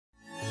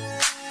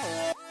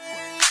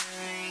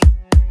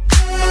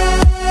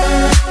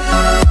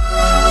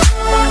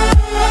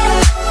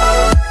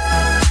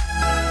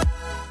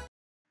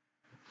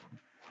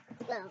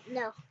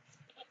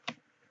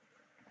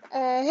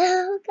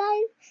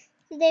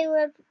Today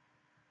we're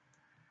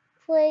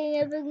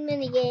playing a big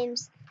mini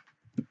games.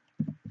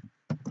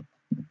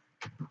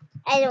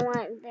 I don't want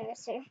to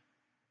embarrass her.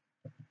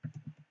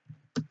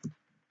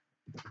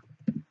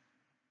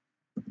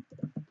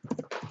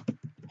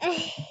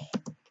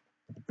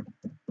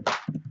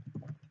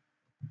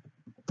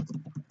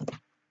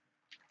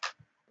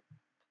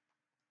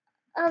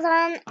 Hold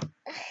on.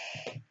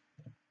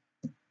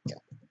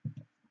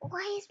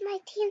 Why is my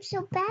team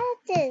so bad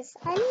at this?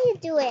 I need to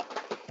do it.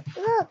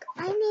 Look,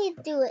 I need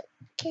to do it.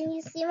 Can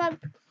you see my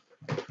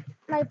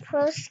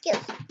pro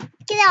skills?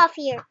 Get off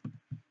here.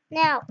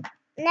 Now.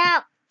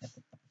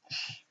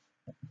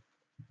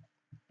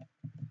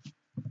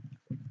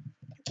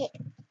 Okay.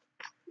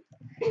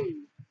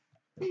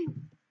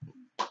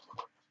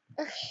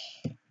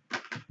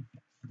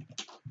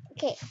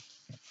 Okay.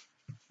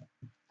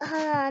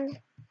 Hold on.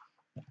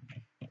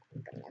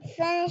 I'm gonna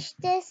finish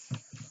this.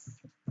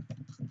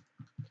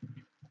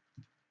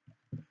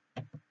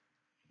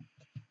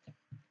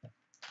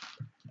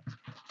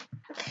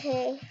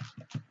 Okay.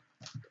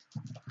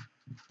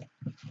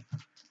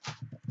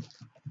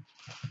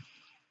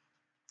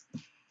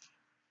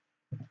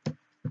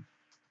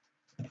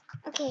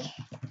 Okay.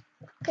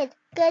 Good.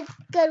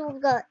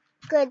 We're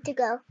good to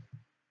go.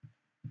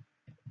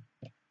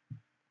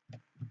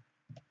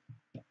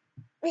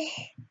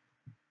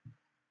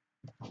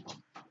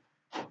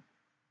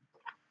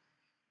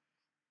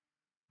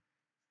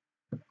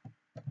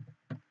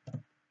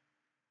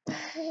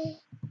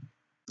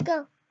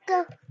 Go.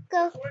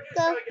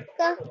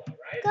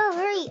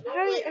 Hurry.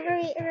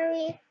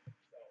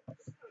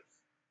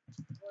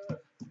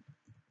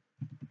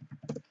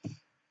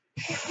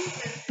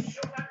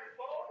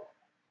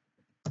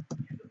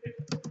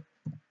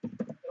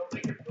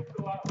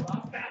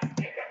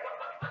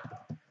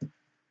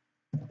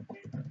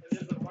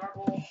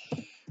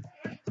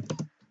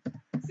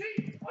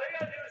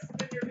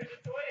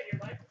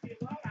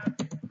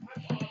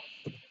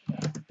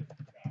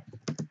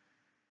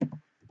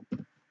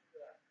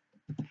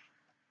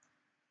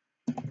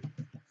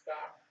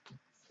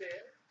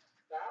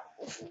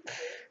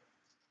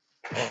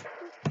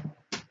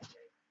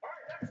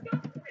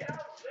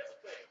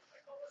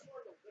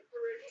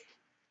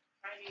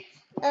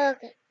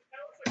 Okay.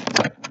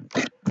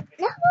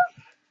 No.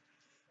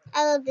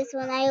 I love this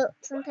one.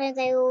 Sometimes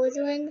I always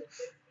win.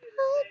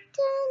 I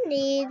don't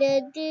need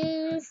to do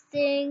this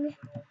thing.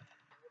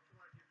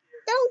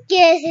 Don't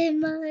get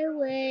in my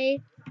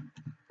way.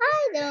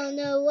 I don't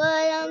know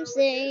what I'm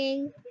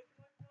saying,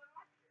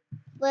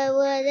 but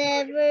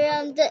whatever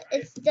I'm doing,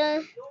 it's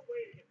done.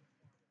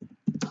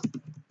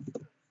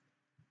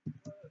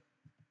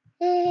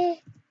 I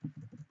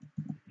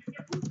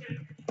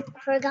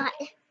forgot.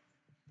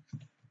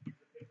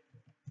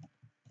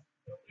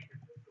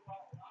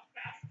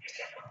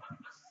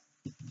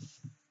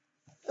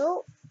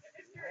 Oh,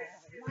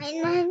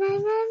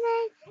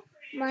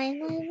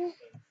 mine.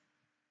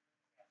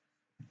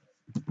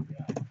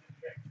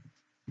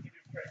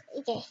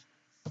 Okay.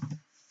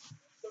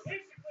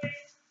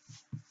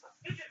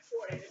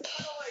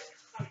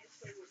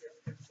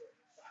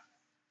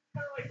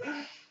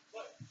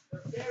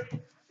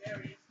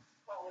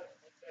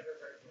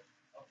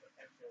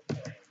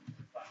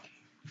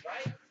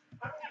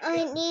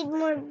 I need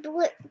more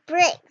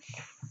bricks.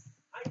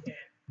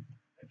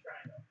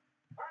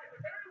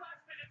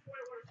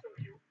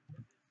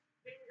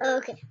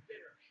 Okay.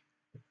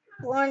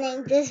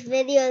 Warning, this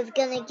video is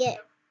gonna get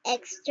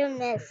extra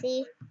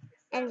messy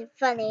and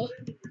funny.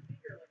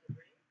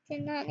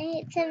 10, 9,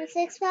 8, 7,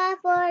 6, 5,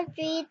 4,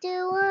 3,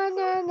 2, 1,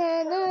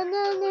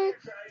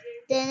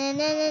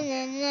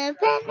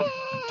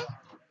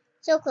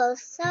 So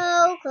close.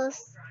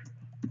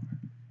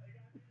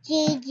 G.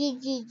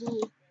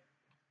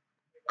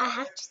 I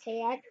have to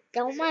say that.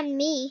 Don't mind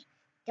me.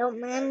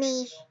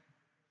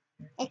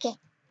 Okay.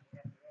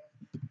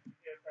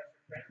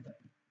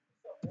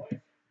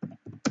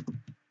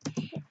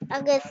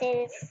 I'm gonna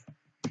say this.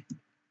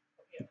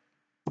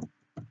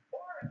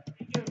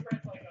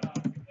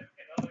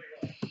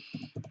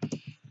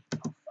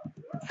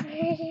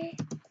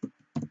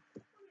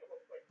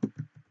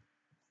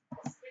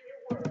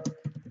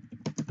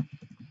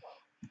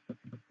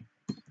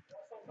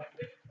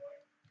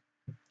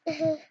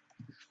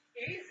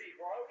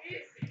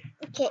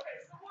 Okay.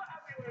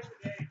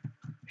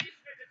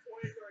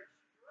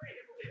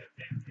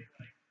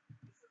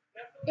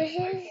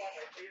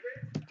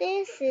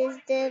 This is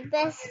the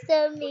best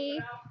of me.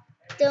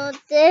 Don't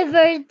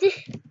ever do.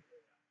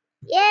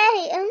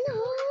 Yay! Oh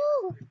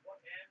no!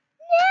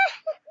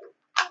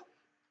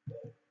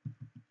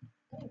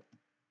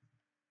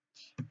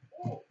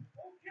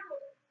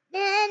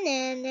 No.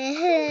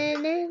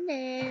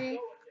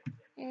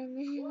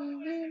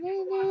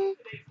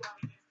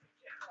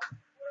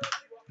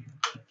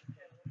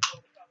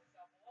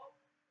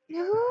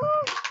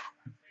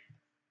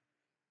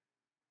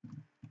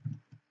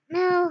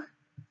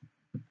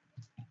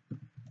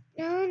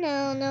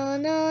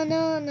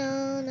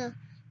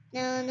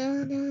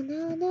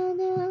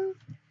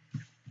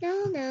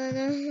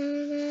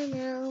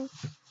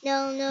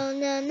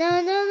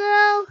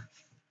 No.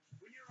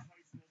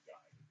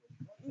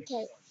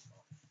 Okay.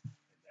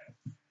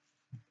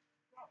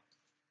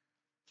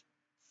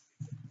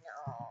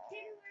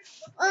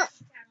 Oh,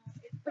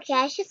 okay,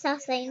 I should stop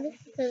saying this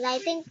because I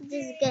think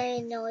this is gonna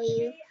annoy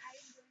you.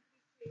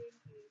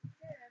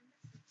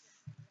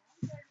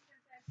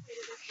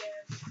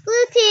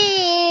 Blue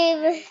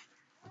team!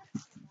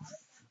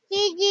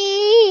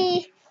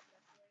 GG!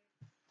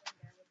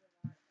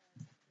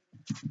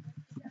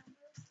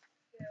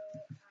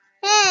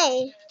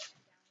 Hey!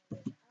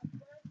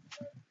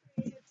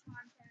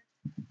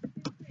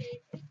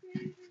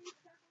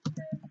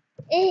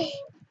 Eh.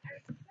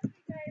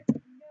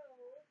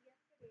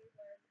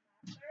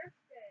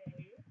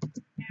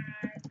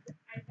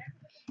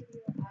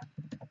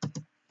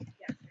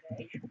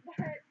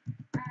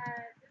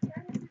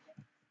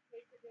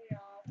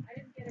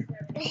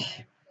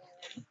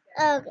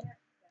 Okay.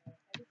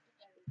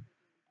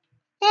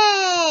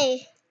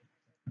 Hey!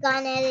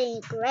 Gone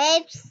any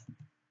grapes?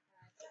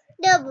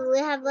 No, but we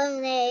have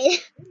lemonade.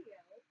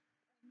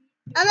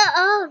 Oh, no,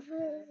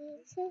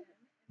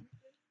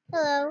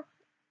 hello.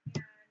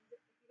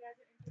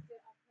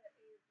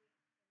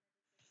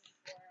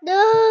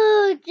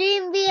 No,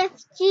 Dream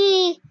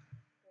BFG.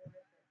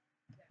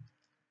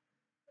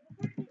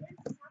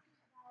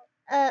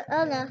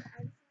 Oh no.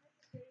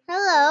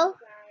 Hello.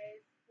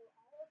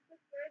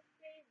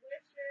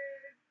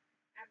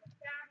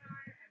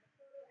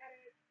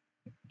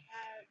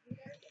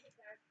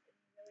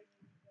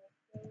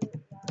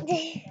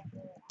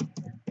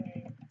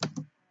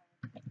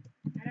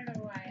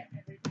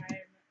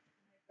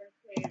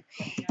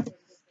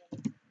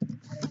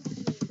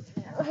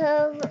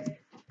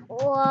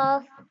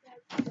 Waffles.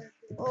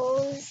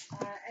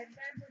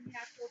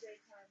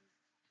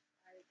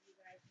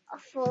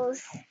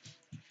 Waffles.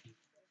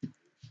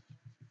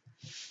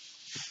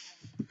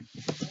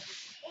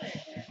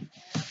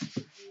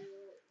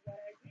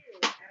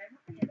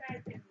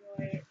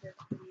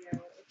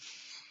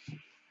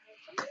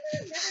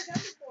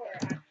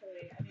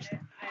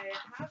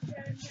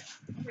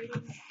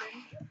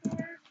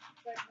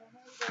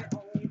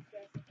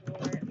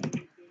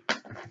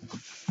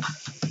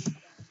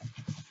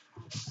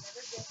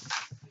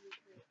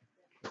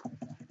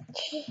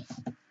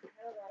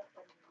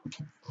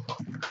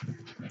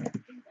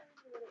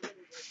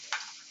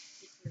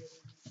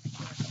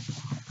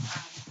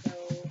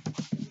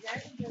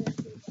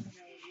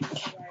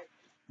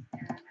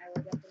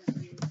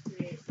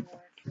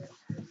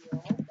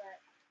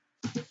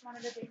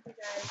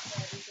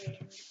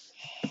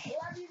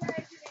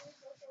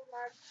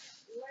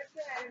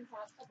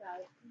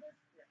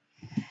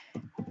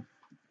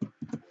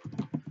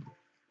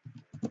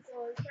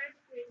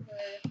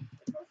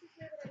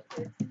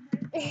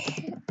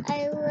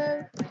 I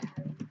love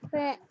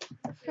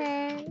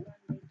French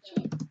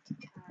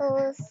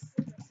toast.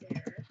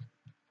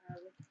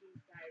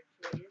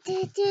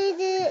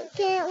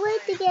 Can't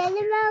wait to get a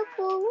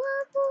mouthful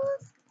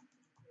waffles.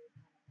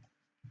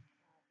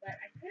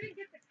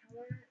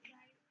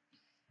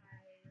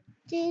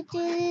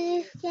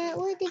 Can't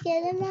wait to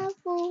get a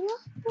mouthful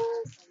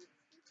waffles.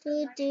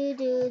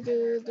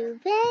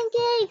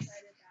 Pancakes.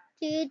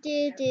 Pineapples.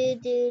 Can't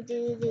wait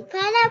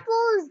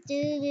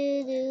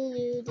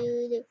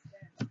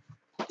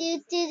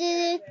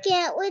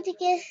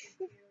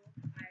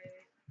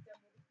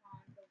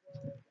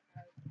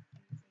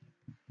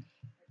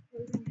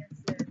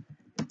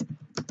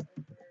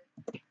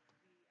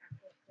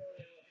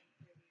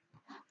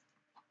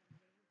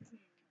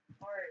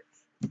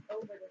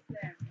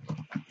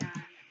to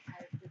get.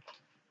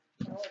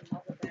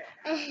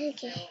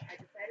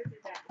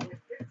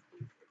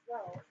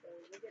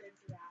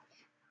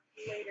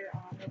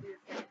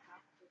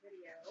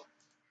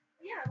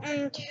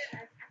 Okay.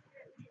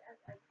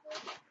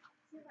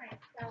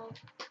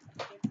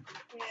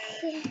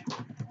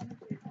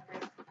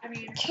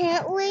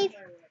 Can't wait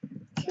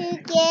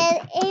to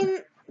get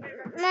a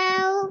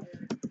mouthful.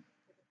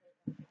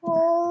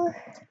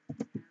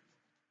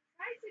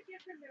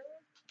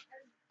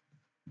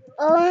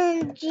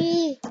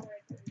 OMG.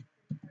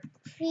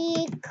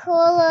 Free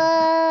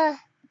cola.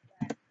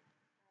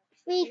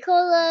 Free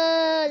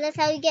cola. That's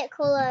how you get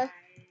cola.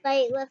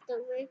 By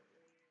leftover.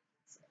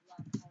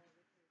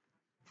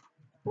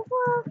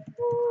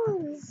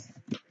 Waffles.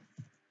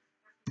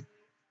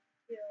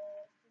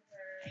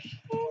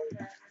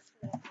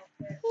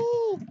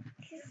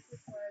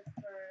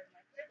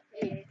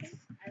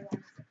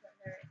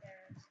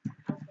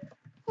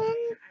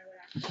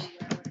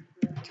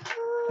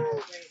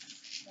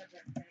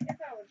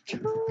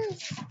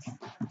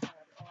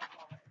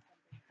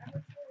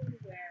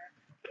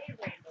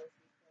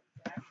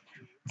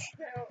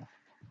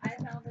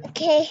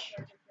 Okay.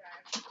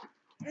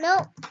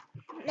 Nope.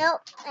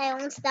 I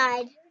almost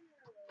died.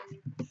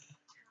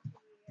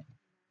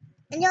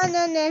 No.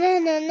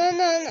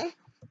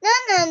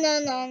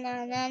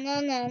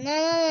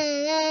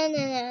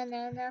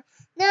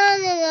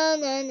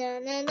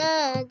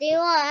 Do you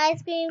want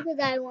ice cream? Because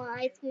I want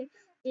ice cream.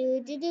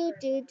 Do.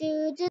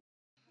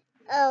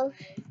 Oh.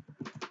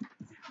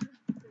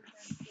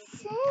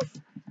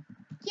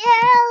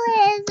 Yell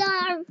is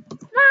on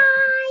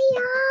fire.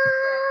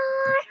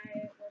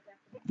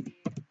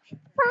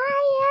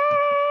 Fire!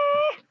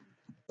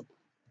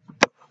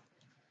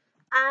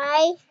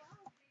 I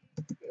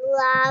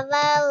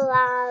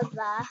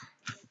lava.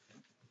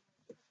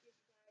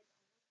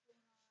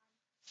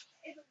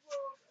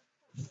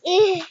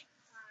 Eh,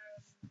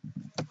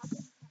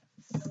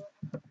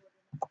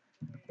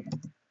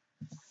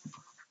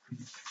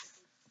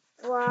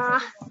 Wow.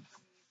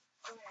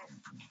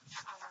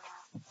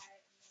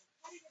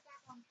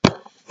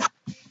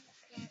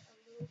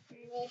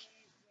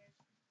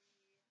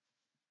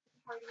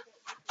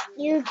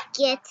 You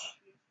get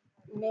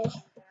me,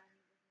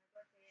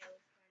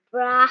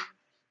 bruh.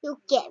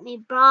 You get me,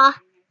 bruh.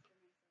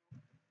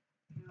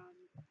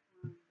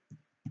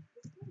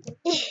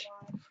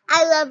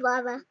 I love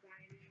lava.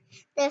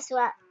 Guess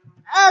what?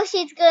 Oh,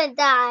 she's gonna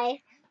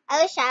die.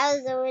 I wish I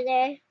was over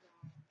there.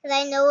 Because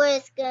I know where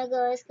it's gonna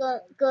go. It's gonna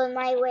go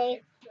my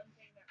way.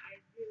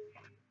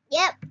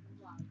 Yep.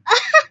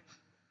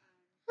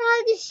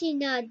 How did she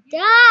not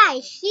die?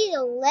 She's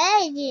a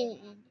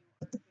legend.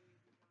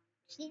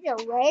 She's a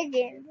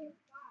legend.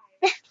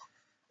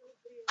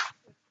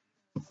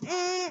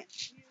 Mm,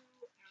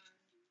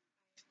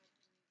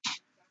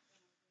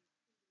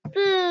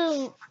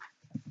 boom.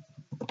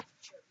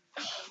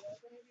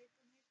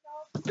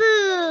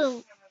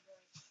 Boom.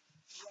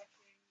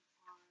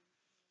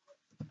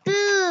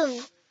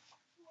 Boom.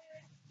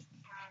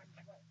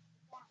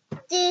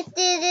 Do.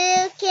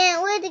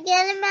 Can't wait to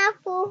get a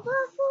mouthful.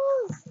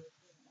 Waffles.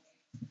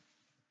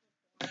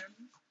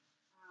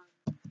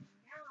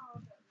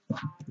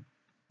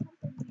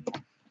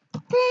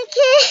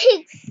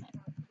 Pancakes.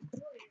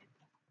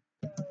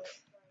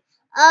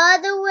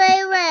 All the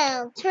way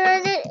around.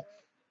 Turn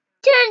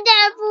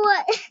that for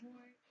what?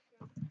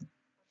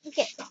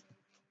 Okay.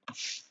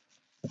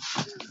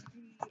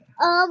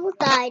 Almost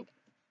died.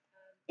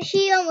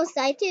 She almost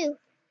died too.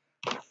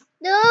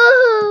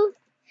 No.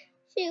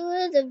 She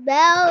was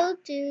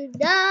about to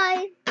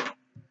die.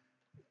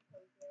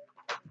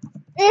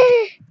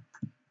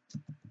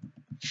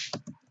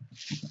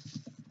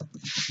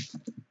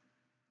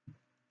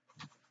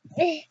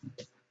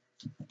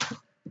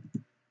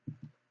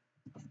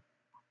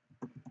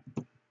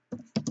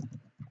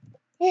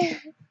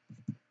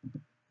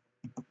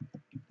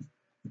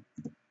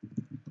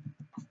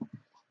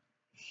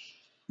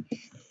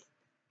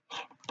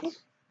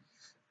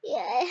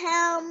 Yeah,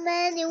 how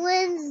many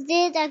wins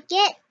did I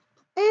get?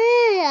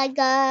 I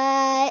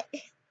got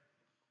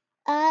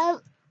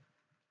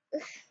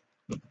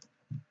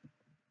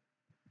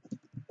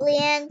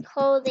Leanne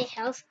called the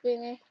house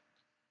cleaner.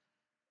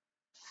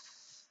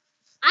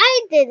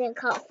 I didn't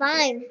call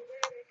fine.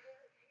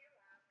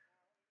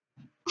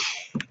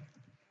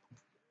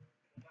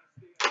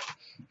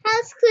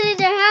 House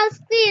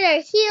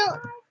cleaner, he'll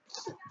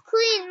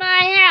clean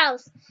my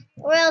house,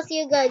 or else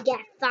you're gonna get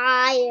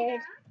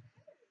fired.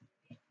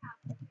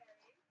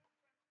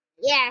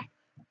 Yeah,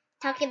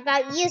 talking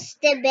about you,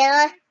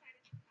 Stabella.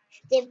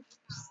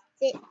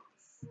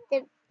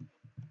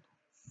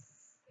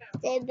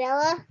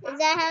 Stabella? Is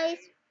that how you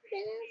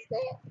pronounce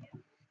it?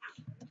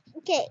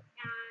 Okay.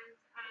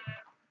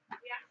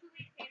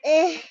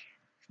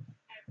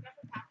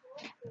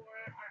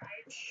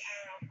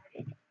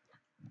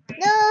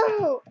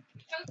 No!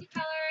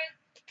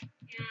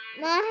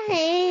 My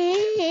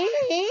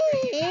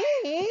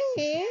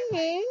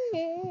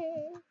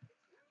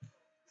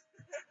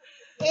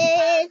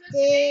it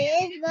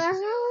is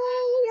behind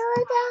your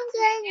thumbs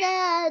and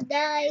the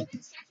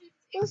dice.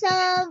 For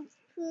some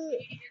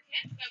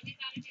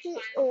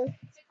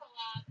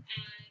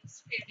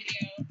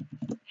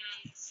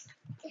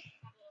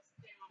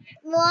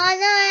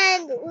Moana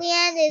and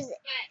Leanne is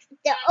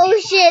the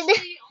ocean.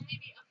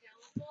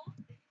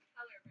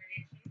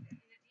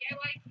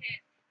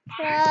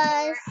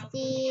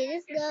 Frosty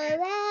the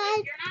Snowman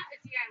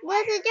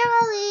was a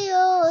jolly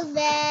old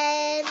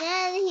man,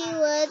 and he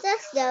was a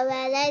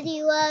snowman, and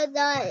he was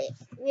not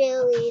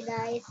really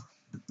nice.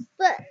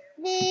 But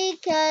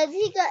because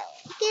he got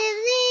gives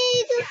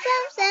me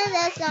goosebumps, and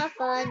that's not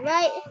fun,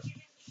 right?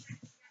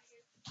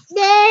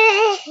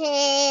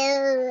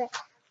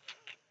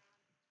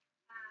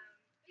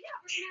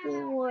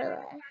 Two more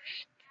left.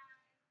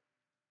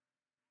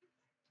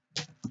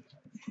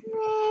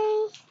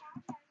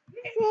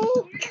 They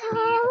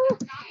call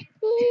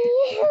me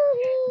or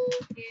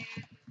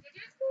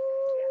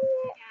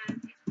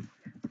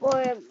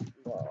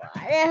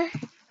water.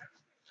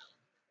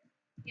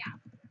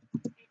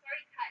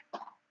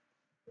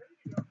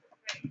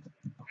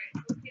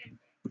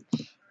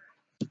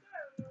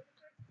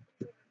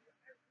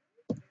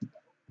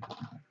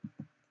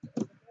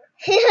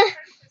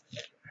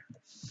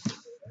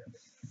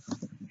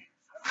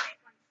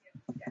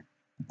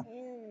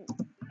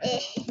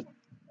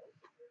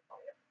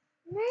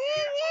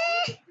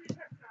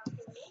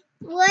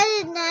 What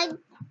is not?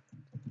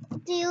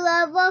 Do you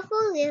love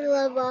waffles? Yes, I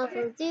love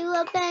waffles. Do you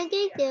love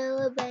pancakes? Yes, I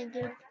love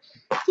pancakes.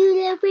 Do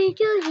you love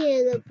pretzels?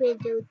 Yes, I love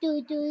pretzels.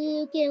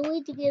 You can't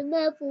wait to get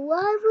mad for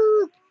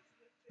waffles.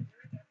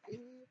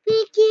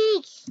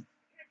 Pancakes.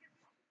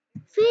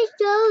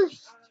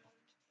 Pretzels.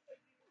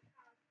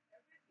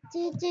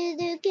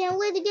 Can't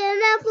wait to get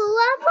an apple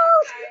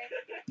waffles.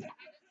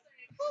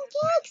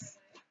 Pancakes.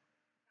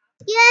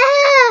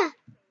 Yeah.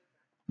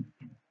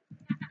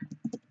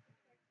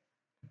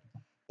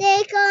 They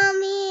call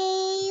me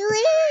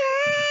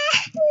Leah.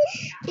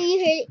 Do you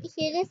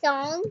hear the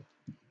song?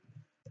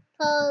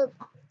 Called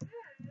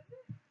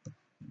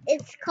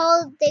It's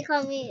called They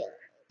Call Me.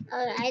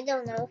 I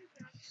don't know.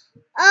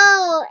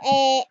 Oh,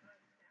 hey,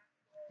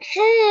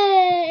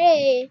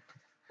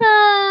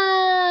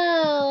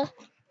 ho,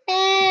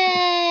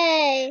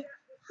 hey,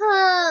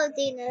 ho.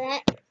 Do you know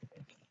that?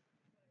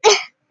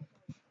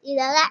 You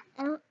know that?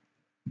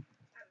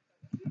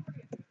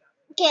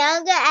 Okay,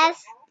 I'm gonna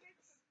ask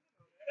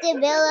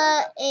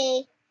Stabilla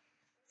a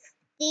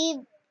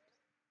Steve.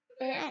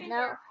 I don't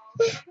know.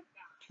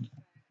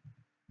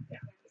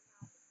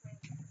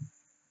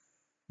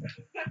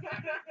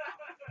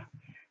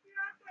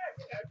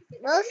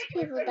 Most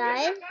people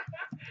died.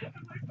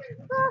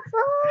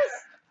 Waffles,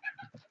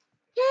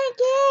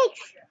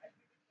 pancakes,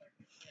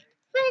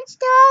 French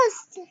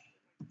toast.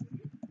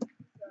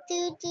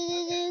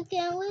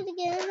 Can't wait to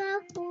get an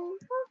apple.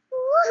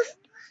 Waffles.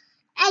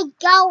 I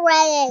go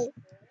ready.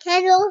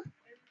 Kendall.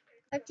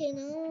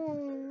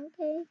 Cartoon.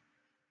 Okay.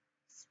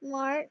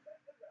 Smart.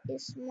 You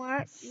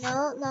smart.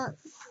 No, not.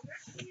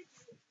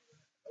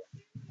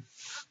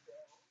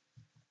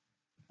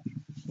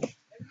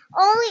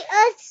 Only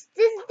us.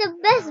 This is the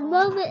best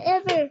moment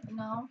ever.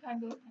 No,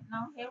 can you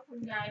now helpคุ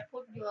ณยาย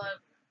put your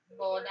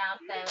bowl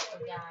downstairs คุ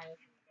ณยาย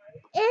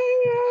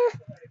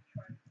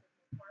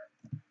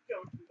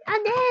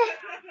I'm there.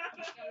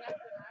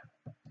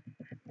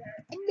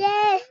 I'm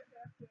there.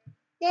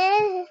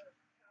 There.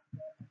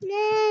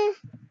 There.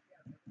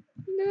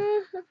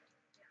 No.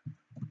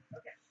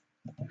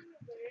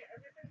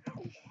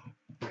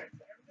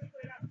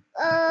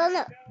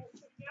 No.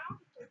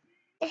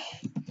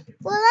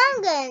 Well,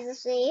 I'm going to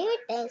see you.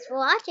 Thanks for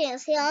watching.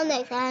 See you all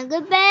next time.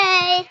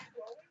 Goodbye.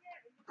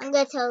 I'm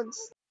going to tell